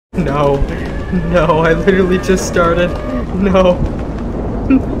No. No, I literally just started. No.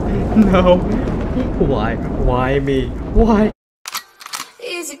 No. Why? Why me? Why?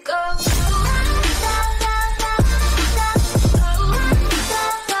 Easy go.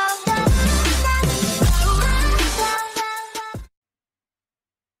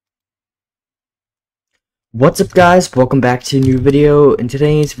 What's up, guys? Welcome back to a new video. In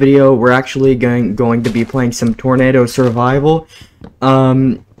today's video, we're actually going to be playing some Tornado Survival.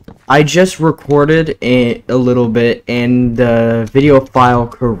 I just recorded a little bit and the video file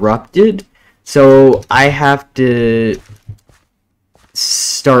corrupted, so I have to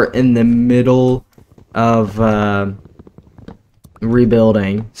start in the middle of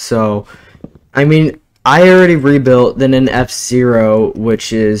rebuilding. So, I mean, I already rebuilt, then an F-Zero,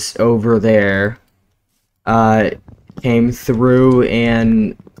 which is over there, came through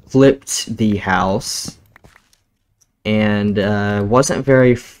and flipped the house, and wasn't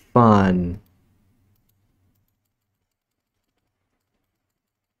very fun.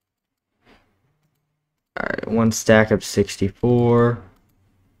 Alright, one stack of 64,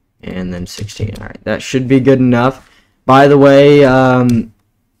 and then 16. Alright, that should be good enough. By the way, I'm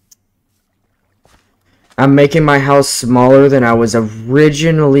making my house smaller than I was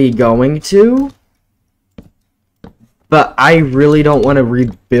originally going to, but I really don't want to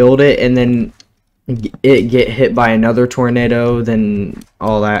rebuild it and then it get hit by another tornado, then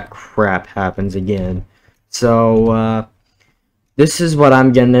all that crap happens again. So, this is what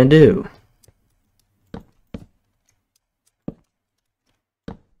I'm gonna do.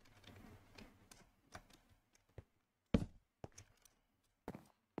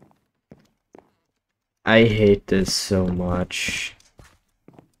 I hate this so much.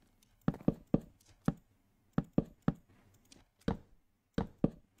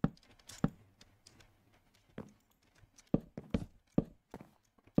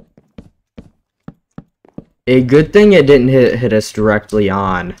 A good thing it didn't hit us directly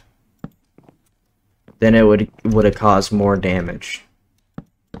on. Then it would have caused more damage.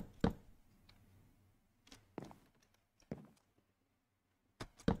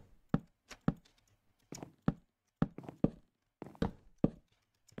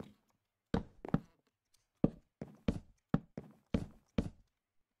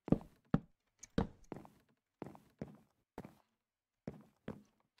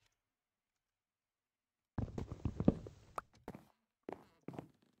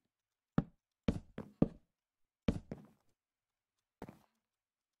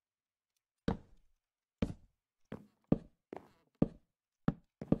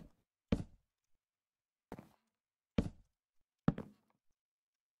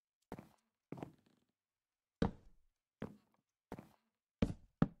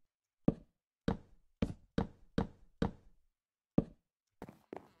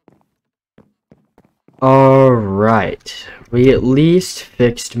 Alright, we at least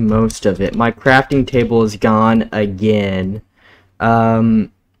fixed most of it. My crafting table is gone again. I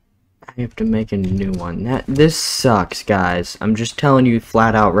have to make a new one. This sucks, guys. I'm just telling you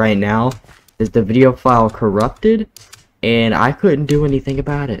flat out right now. Is the video file corrupted? And I couldn't do anything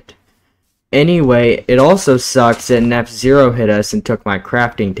about it. Anyway, it also sucks that an F-Zero hit us and took my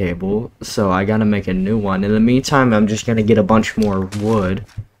crafting table. So I gotta make a new one. In the meantime, I'm just gonna get a bunch more wood.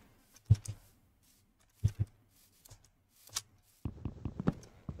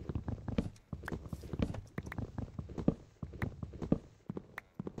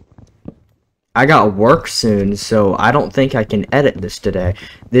 I got work soon, so I don't think I can edit this today.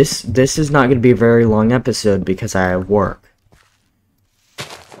 This is not going to be a very long episode because I have work.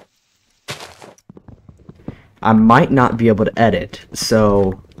 I might not be able to edit,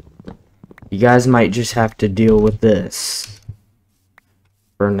 so you guys might just have to deal with this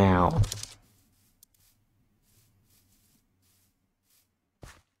for now.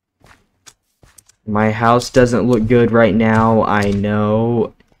 My house doesn't look good right now, I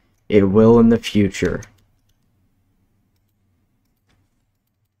know. It will in the future.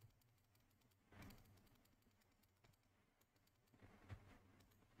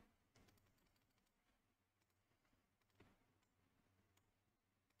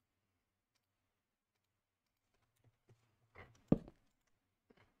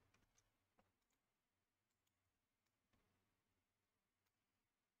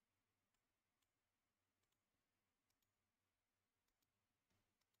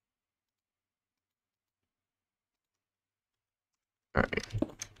 Alright.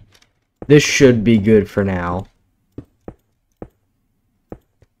 This should be good for now.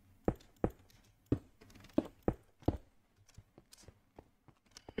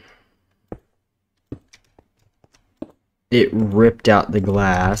 it ripped out the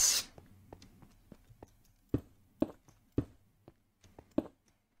glass.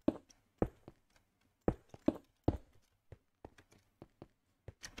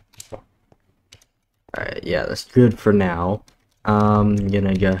 Alright, yeah, that's good for now. I'm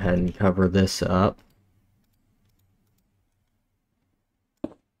gonna go ahead and cover this up.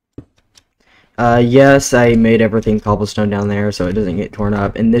 Yes, I made everything cobblestone down there so it doesn't get torn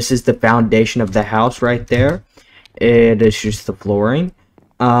up. And this is the foundation of the house right there. It is just the flooring.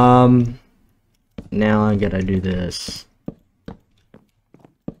 Now I gotta do this.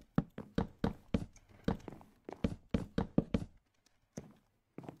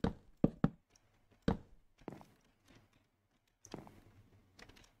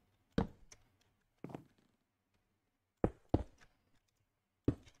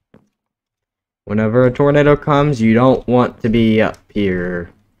 Whenever a tornado comes, you don't want to be up here.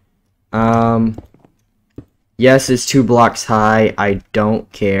 Yes, it's 2 blocks high. I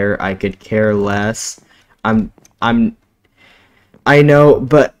don't care. I could care less. I know,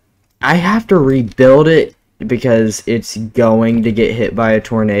 but I have to rebuild it because it's going to get hit by a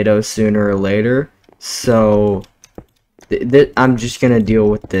tornado sooner or later. So, I'm just gonna deal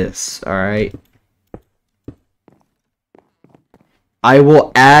with this, alright? I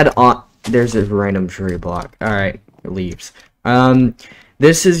will add on... There's a random tree block. Alright, it leaves.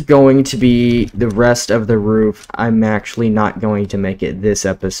 This is going to be the rest of the roof. I'm actually not going to make it this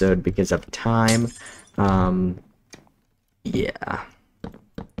episode because of time. Yeah.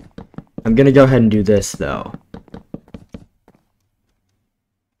 I'm gonna go ahead and do this, though.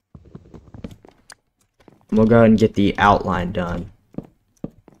 We'll go ahead and get the outline done.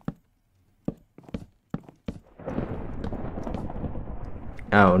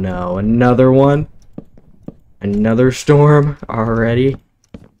 Oh no, another one? Another storm already?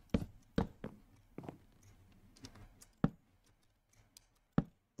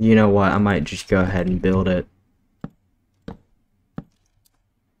 You know what, I might just go ahead and build it.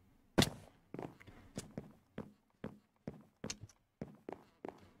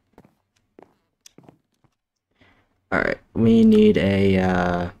 Alright, we need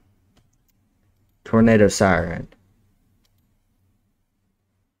a tornado siren.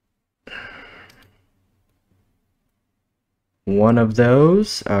 One of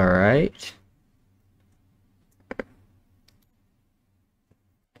those, alright.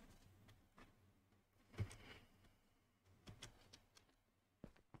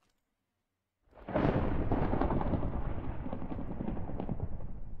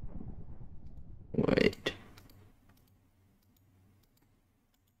 Wait.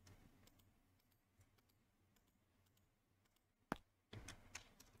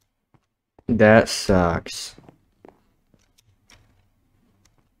 That sucks.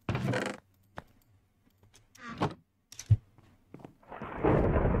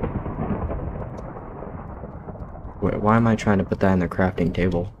 Wait, why am I trying to put that in the crafting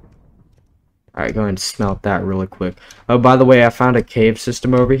table? Alright, go ahead and smelt that really quick. Oh, by the way, I found a cave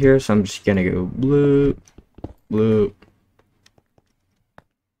system over here, so I'm just gonna go bloop, bloop.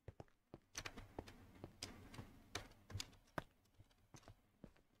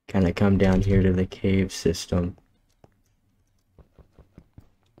 Kinda come down here to the cave system.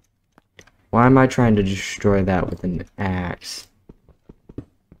 Why am I trying to destroy that with an axe?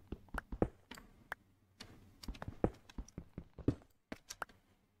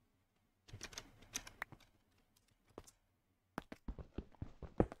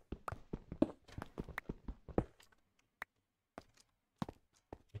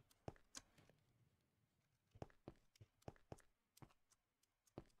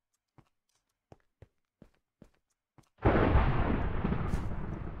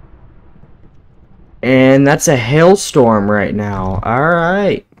 And that's a hailstorm right now.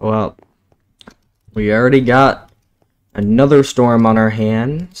 Alright. Well, we already got another storm on our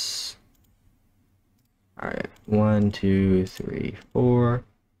hands. Alright. 1, 2, 3, 4.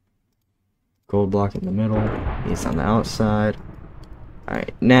 Gold block in the middle. He's on the outside.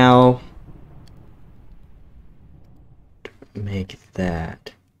 Alright. Now, make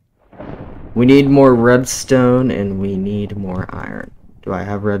that. We need more redstone and we need more iron. Do I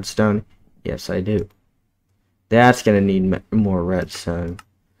have redstone? Yes, I do. That's gonna need more redstone.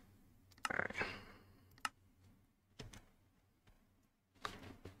 Alright.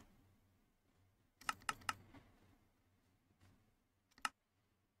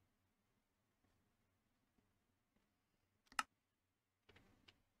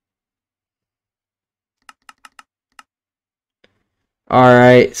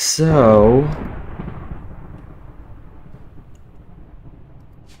 Alright, so...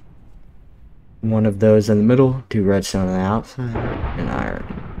 One of those in the middle, 2 redstone on the outside, and iron.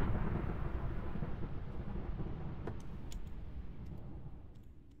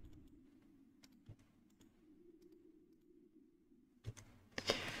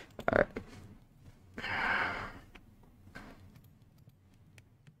 Alright.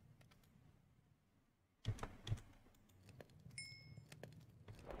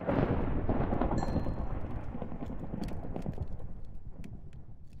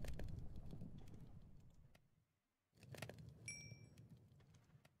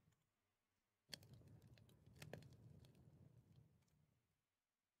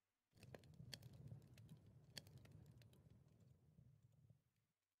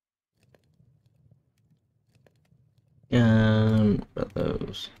 What are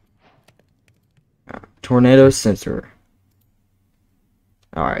those? Tornado sensor.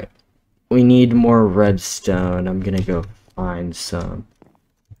 Alright. We need more redstone. I'm gonna go find some.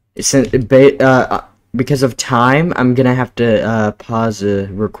 Because of time, I'm gonna have to pause the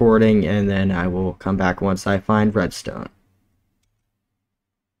recording and then I will come back once I find redstone.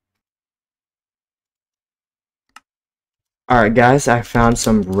 Alright guys, I found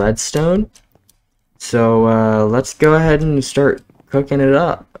some redstone. So let's go ahead and start cooking it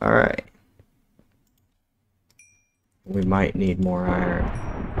up. Alright. We might need more iron.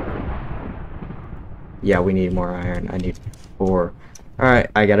 Yeah, we need more iron. I need 4.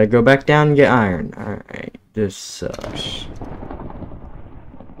 Alright, I gotta go back down and get iron. Alright, this sucks.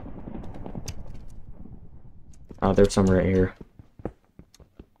 Oh, there's some right here.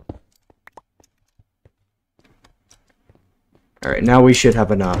 Alright, now we should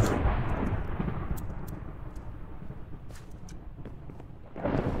have enough.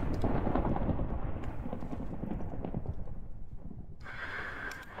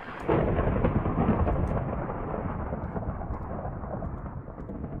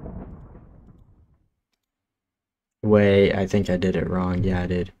 Wait, I think I did it wrong. Yeah, I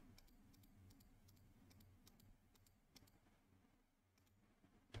did.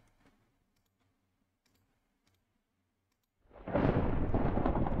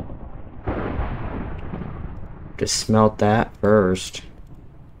 Just smelt that first.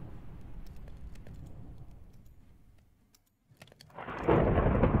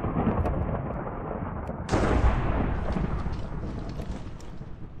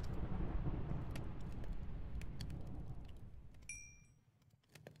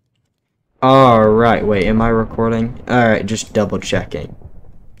 Alright, wait, am I recording? Alright, just double checking.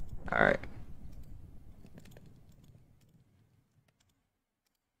 Alright.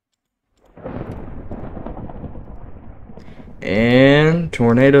 And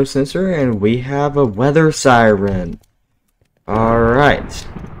tornado sensor, and we have a weather siren. Alright.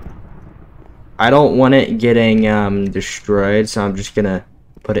 I don't want it getting destroyed, so I'm just gonna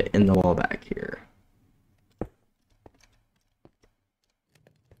put it in the wall back here.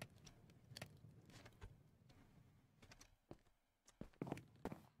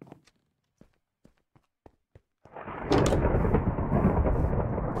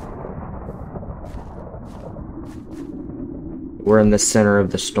 We're in the center of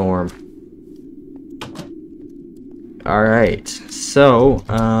the storm. Alright, so,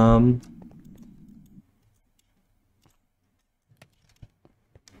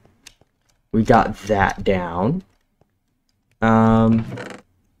 we got that down. We're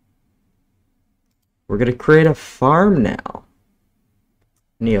gonna create a farm now.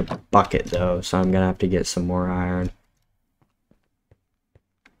 Need a bucket though, so I'm gonna have to get some more iron.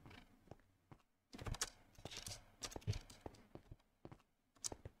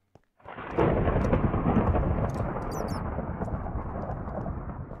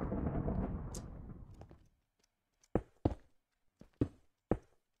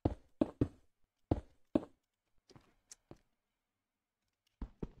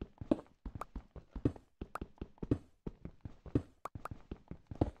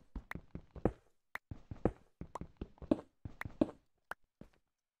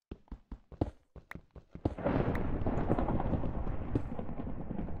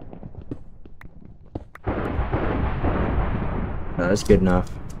 That's good enough.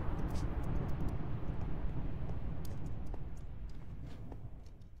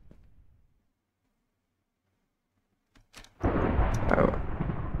 Oh.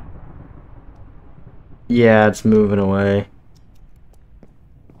 Yeah, it's moving away.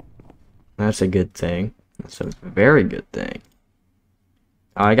 That's a good thing. That's a very good thing.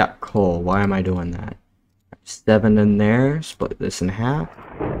 Oh, I got coal. Why am I doing that? 7 in there. Split this in half.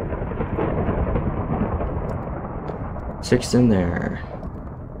 6 in there.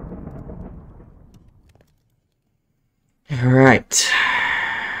 Alright.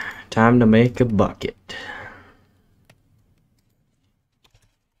 Time to make a bucket.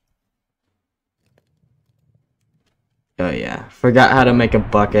 Oh yeah, forgot how to make a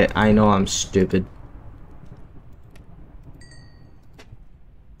bucket. I know I'm stupid.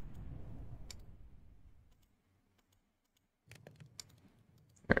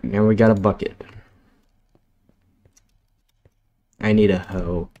 Alright, now we got a bucket. I need a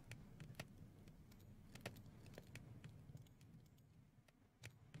hoe.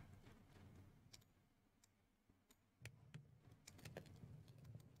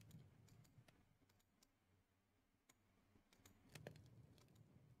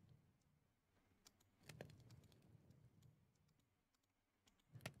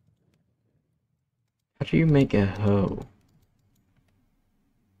 How do you make a hoe?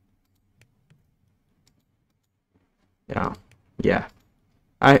 Yeah. Yeah.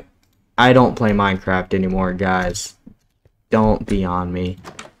 I don't play Minecraft anymore, guys. Don't be on me.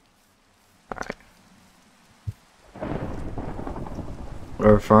 Alright.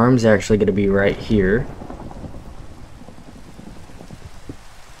 Our farm's actually gonna be right here.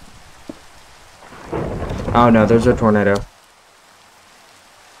 Oh no, there's a tornado.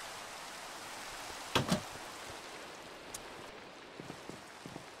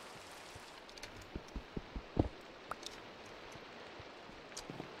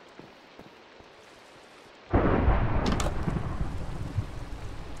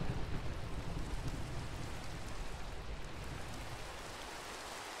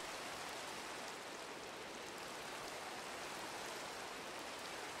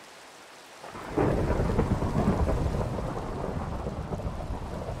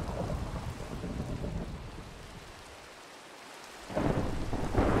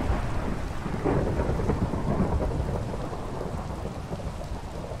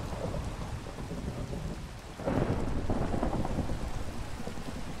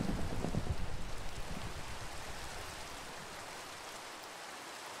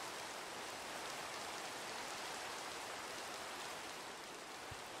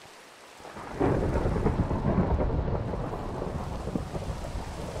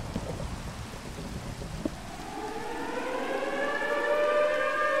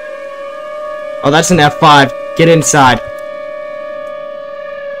 Oh, that's an F5. Get inside.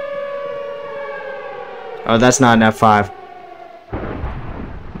 Oh, that's not an F5.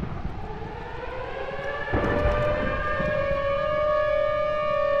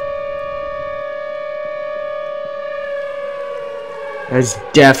 That's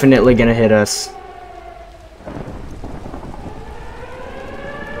definitely gonna hit us.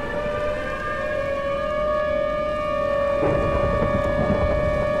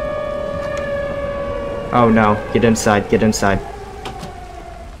 Oh no, get inside, get inside.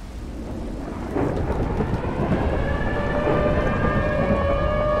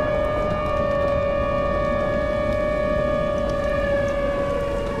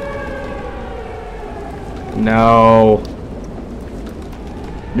 No.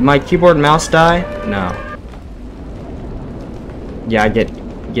 Did my keyboard and mouse die? No. Yeah, get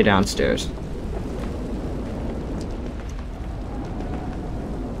downstairs.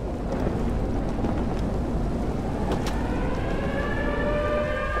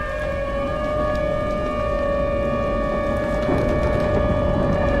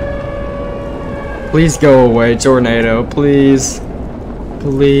 Please go away, tornado, please.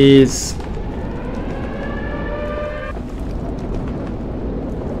 Please.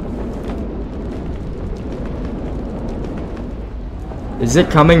 Is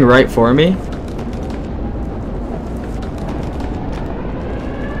it coming right for me?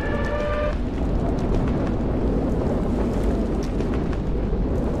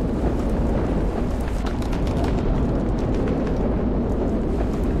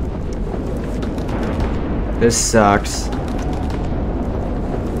 This sucks.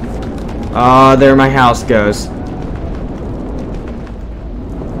 Oh, there my house goes.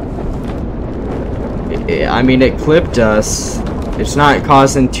 I mean, it clipped us. It's not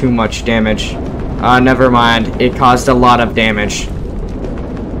causing too much damage. Never mind. It caused a lot of damage.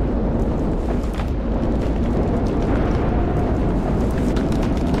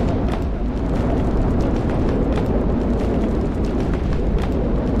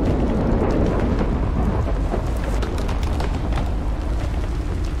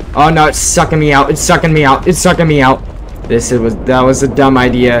 Oh no, it's sucking me out. It's sucking me out. It's sucking me out. That was a dumb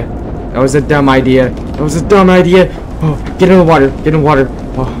idea. That was a dumb idea. That was a dumb idea. Oh, get in the water. Get in the water.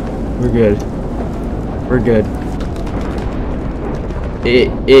 Oh, we're good. We're good.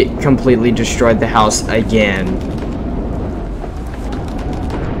 It completely destroyed the house again.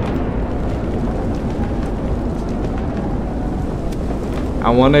 I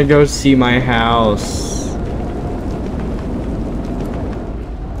want to go see my house.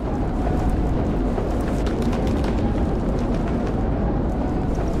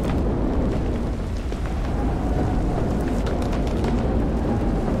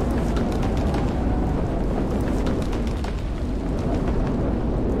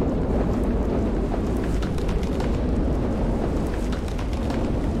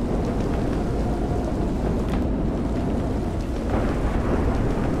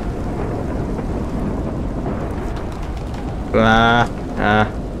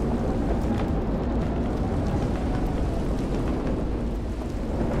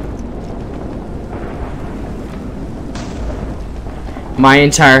 My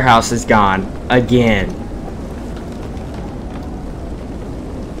entire house is gone. Again.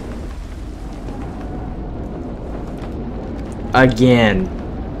 Again.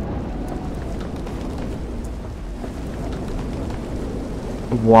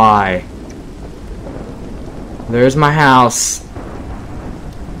 Why? There's my house.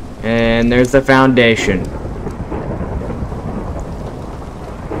 And there's the foundation.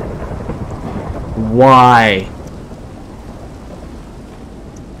 Why?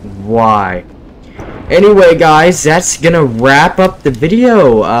 Why? Anyway, guys, that's gonna wrap up the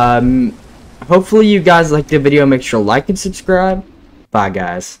video. Hopefully you guys liked the video. Make sure to like and subscribe. Bye,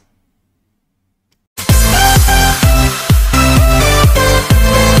 guys.